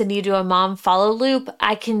moms and you do a mom follow loop,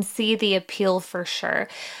 I can see the appeal for sure.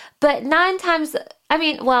 But 9 times, I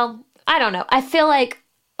don't know. I feel like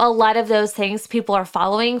a lot of those things people are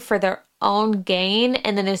following for their own gain.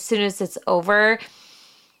 And then as soon as it's over,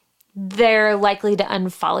 they're likely to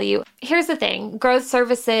unfollow you. Here's the thing. Growth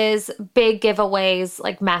services, big giveaways,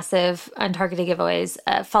 like massive untargeted giveaways,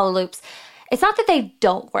 follow loops. It's not that they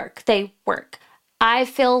don't work. They work. I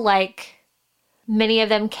feel like many of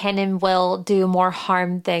them can and will do more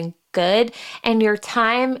harm than good. And your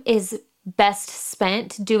time is best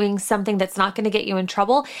spent doing something that's not going to get you in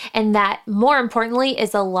trouble. And that, more importantly,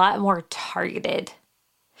 is a lot more targeted.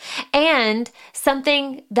 And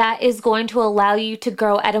something that is going to allow you to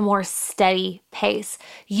grow at a more steady pace.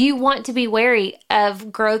 You want to be wary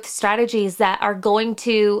of growth strategies that are going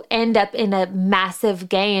to end up in a massive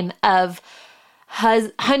gain of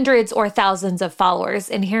hundreds or thousands of followers.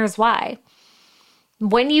 And here's why.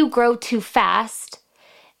 When you grow too fast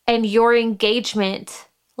and your engagement,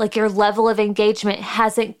 like your level of engagement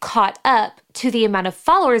hasn't caught up to the amount of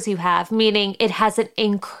followers you have, meaning it hasn't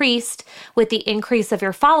increased with the increase of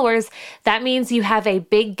your followers, that means you have a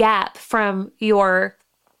big gap from your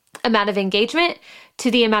amount of engagement to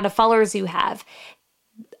the amount of followers you have.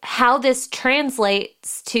 How this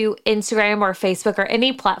translates to Instagram or Facebook or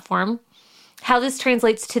any platform, how this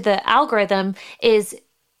translates to the algorithm is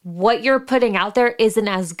what you're putting out there isn't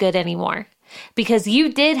as good anymore. Because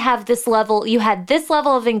you did have this level, you had this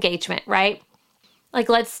level of engagement, right? Like,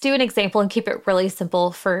 let's do an example and keep it really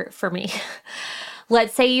simple for me.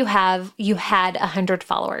 Let's say you had 100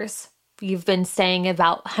 followers. You've been saying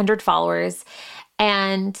about 100 followers,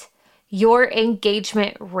 and your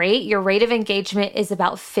engagement rate, your rate of engagement is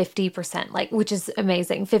about 50%, like, which is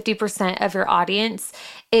amazing. 50% of your audience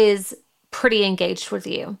is pretty engaged with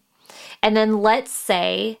you. And then let's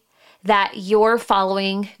say that your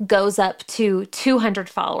following goes up to 200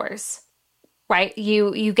 followers, right?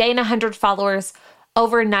 You gain 100 followers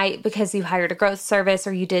overnight because you hired a growth service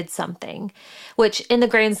or you did something, which in the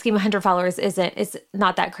grand scheme, 100 followers is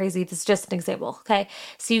not that crazy. This is just an example, okay?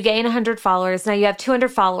 So you gain 100 followers. Now you have 200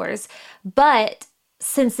 followers, but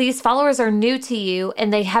since these followers are new to you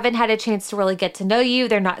and they haven't had a chance to really get to know you,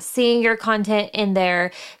 they're not seeing your content in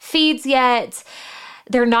their feeds yet,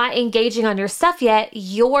 they're not engaging on your stuff yet,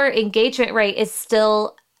 your engagement rate is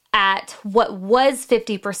still at what was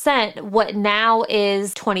 50%, what now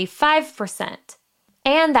is 25%.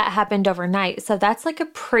 And that happened overnight. So that's like a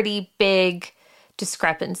pretty big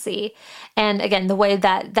discrepancy. And again, the way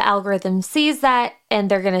that the algorithm sees that and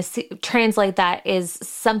they're going to translate that is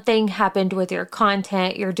something happened with your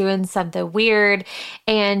content, you're doing something weird,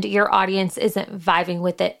 and your audience isn't vibing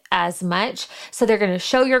with it as much. So they're going to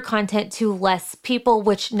show your content to less people,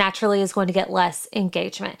 which naturally is going to get less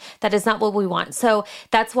engagement. That is not what we want. So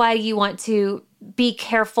that's why you want to be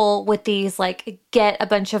careful with these, like, get a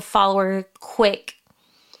bunch of follower quick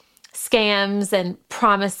scams and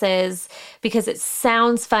promises, because it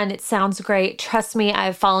sounds fun. It sounds great. Trust me,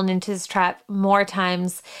 I've fallen into this trap more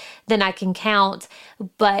times than I can count,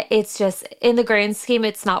 but it's just, in the grand scheme,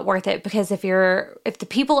 it's not worth it, because if the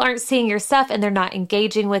people aren't seeing your stuff and they're not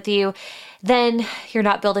engaging with you, then you're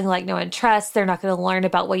not building like, know, and trust. They're not going to learn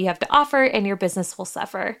about what you have to offer, and your business will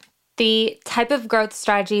suffer. The type of growth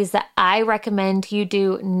strategies that I recommend you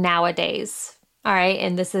do nowadays, all right,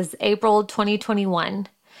 and this is April 2021.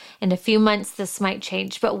 In a few months, this might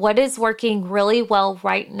change. But what is working really well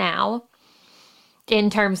right now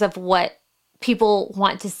in terms of what people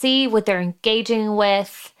want to see, what they're engaging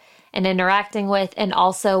with and interacting with, and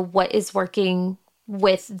also what is working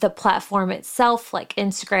with the platform itself, like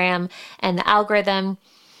Instagram and the algorithm.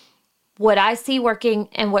 What I see working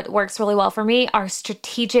and what works really well for me are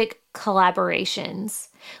strategic collaborations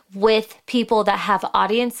with people that have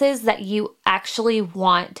audiences that you actually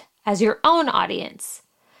want as your own audience.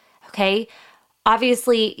 Okay.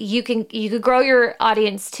 Obviously, you could grow your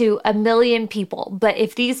audience to 1 million people, but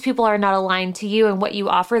if these people are not aligned to you and what you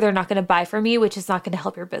offer, they're not going to buy from you, which is not going to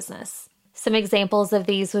help your business. Some examples of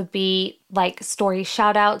these would be like story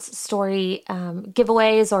shout outs, story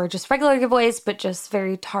giveaways, or just regular giveaways, but just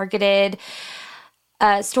very targeted,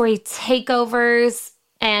 story takeovers,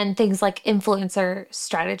 and things like influencer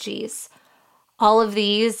strategies. All of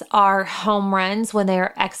these are home runs when they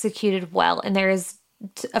are executed well, and there is,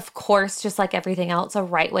 of course, just like everything else, a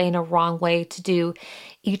right way and a wrong way to do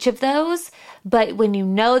each of those. But when you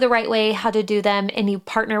know the right way, how to do them, and you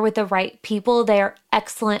partner with the right people, they are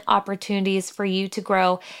excellent opportunities for you to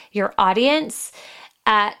grow your audience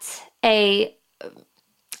at a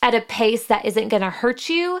pace that isn't going to hurt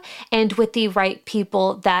you, and with the right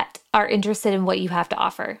people that are interested in what you have to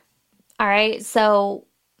offer. All right. So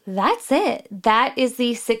that's it. That is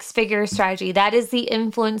the 6-figure strategy. That is the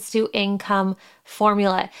influence to income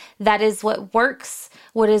formula. That is what works,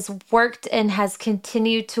 what has worked and has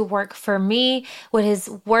continued to work for me, what has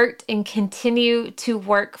worked and continue to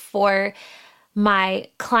work for my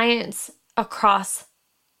clients across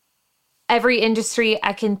every industry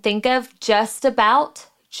I can think of, just about.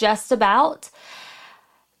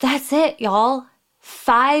 That's it, y'all.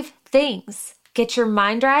 5 things. Get your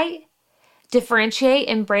mind right. Differentiate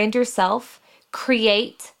and brand yourself,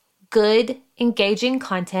 create good, engaging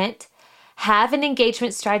content, have an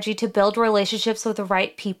engagement strategy to build relationships with the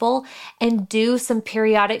right people, and do some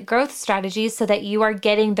periodic growth strategies so that you are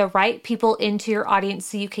getting the right people into your audience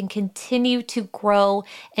so you can continue to grow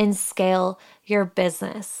and scale your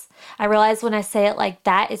business. I realize when I say it like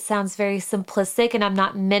that, it sounds very simplistic, and I'm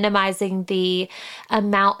not minimizing the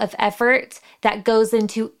amount of effort that goes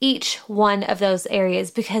into each one of those areas,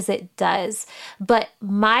 because it does. But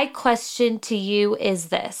my question to you is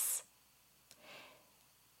this: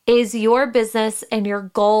 is your business and your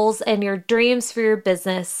goals and your dreams for your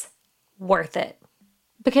business worth it?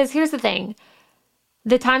 Because here's the thing.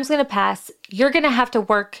 The time's going to pass. You're going to have to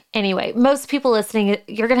work anyway. Most people listening,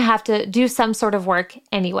 you're going to have to do some sort of work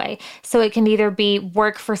anyway. So it can either be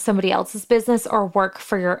work for somebody else's business or work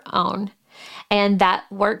for your own. And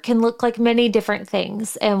that work can look like many different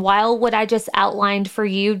things. And while what I just outlined for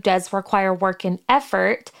you does require work and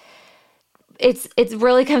effort, it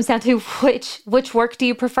really comes down to which work do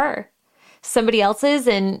you prefer? Somebody else's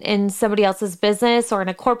in somebody else's business, or in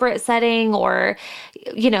a corporate setting, or,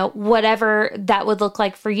 whatever that would look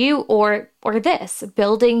like for you, or this,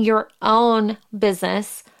 building your own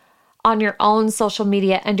business on your own social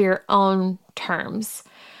media under your own terms.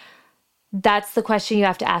 That's the question you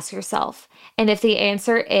have to ask yourself. And if the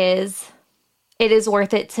answer is, it is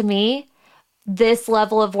worth it to me, this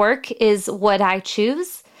level of work is what I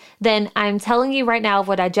choose, then I'm telling you right now,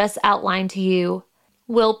 what I just outlined to you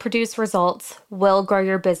will produce results, will grow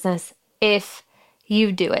your business if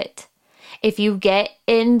you do it. If you get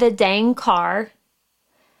in the dang car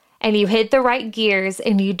and you hit the right gears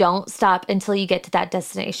and you don't stop until you get to that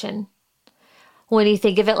destination. When you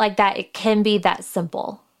think of it like that, it can be that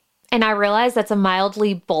simple. And I realize that's a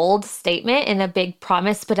mildly bold statement and a big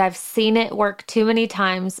promise, but I've seen it work too many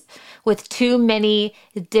times with too many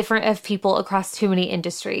different of people across too many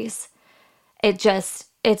industries.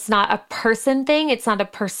 It's not a person thing. It's not a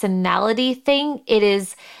personality thing. It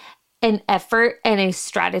is an effort and a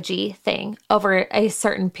strategy thing over a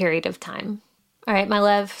certain period of time. All right, my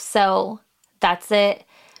love. So that's it.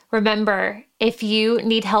 Remember, if you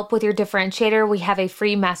need help with your differentiator, we have a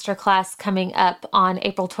free masterclass coming up on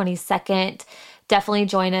April 22nd. Definitely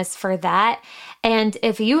join us for that. And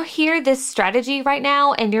if you hear this strategy right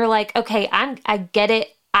now and you're like, okay, I get it.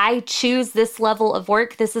 I choose this level of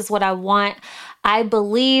work. This is what I want. I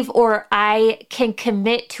believe, or I can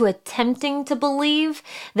commit to attempting to believe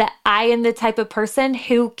that I am the type of person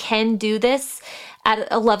who can do this at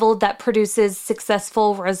a level that produces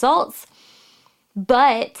successful results.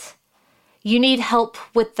 But you need help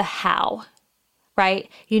with the how, right?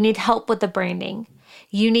 You need help with the branding.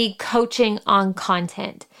 You need coaching on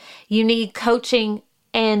content. You need coaching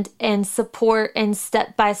and support and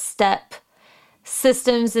step-by-step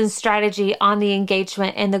systems and strategy on the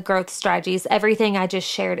engagement and the growth strategies, everything I just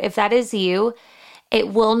shared. If that is you, it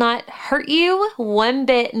will not hurt you one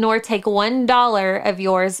bit nor take $1 of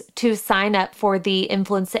yours to sign up for the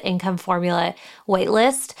Influence the Income Formula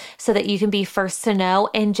waitlist so that you can be first to know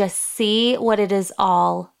and just see what it is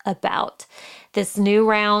all about. This new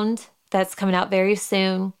round that's coming out very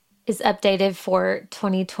soon is updated for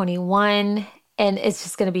 2021. And it's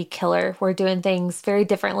just going to be killer. We're doing things very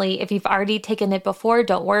differently. If you've already taken it before,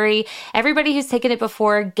 don't worry. Everybody who's taken it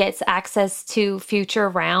before gets access to future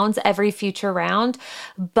rounds, every future round.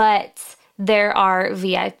 But there are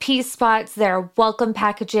VIP spots, there are welcome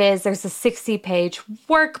packages, there's a 60-page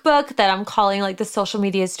workbook that I'm calling like the Social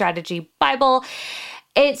Media Strategy Bible.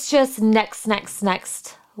 It's just next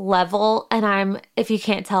level. And if you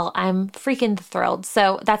can't tell, I'm freaking thrilled.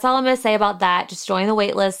 So that's all I'm going to say about that. Just join the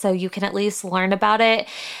waitlist so you can at least learn about it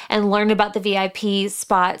and learn about the VIP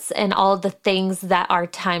spots and all of the things that are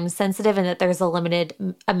time sensitive and that there's a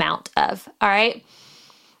limited amount of. All right.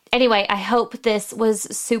 Anyway, I hope this was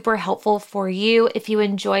super helpful for you. If you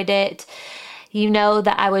enjoyed it, you know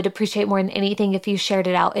that I would appreciate more than anything if you shared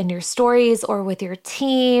it out in your stories or with your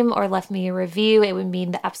team or left me a review. It would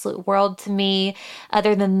mean the absolute world to me.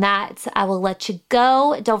 Other than that, I will let you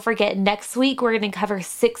go. Don't forget, next week we're going to cover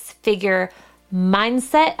six-figure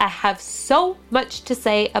mindset. I have so much to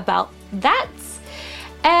say about that.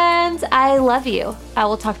 And I love you. I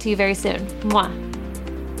will talk to you very soon. Mwah.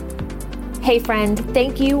 Hey friend,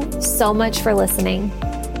 thank you so much for listening.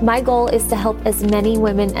 My goal is to help as many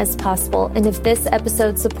women as possible, and if this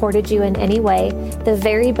episode supported you in any way, the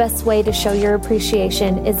very best way to show your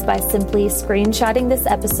appreciation is by simply screenshotting this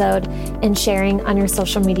episode and sharing on your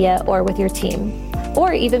social media or with your team.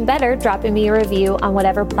 Or even better, dropping me a review on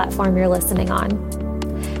whatever platform you're listening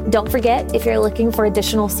on. Don't forget, if you're looking for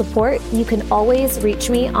additional support, you can always reach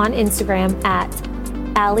me on Instagram at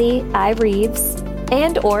Allie I. Reeves,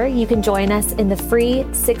 and or you can join us in the free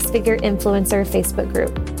Six Figure Influencer Facebook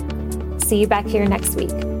group. see you back here next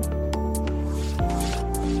week.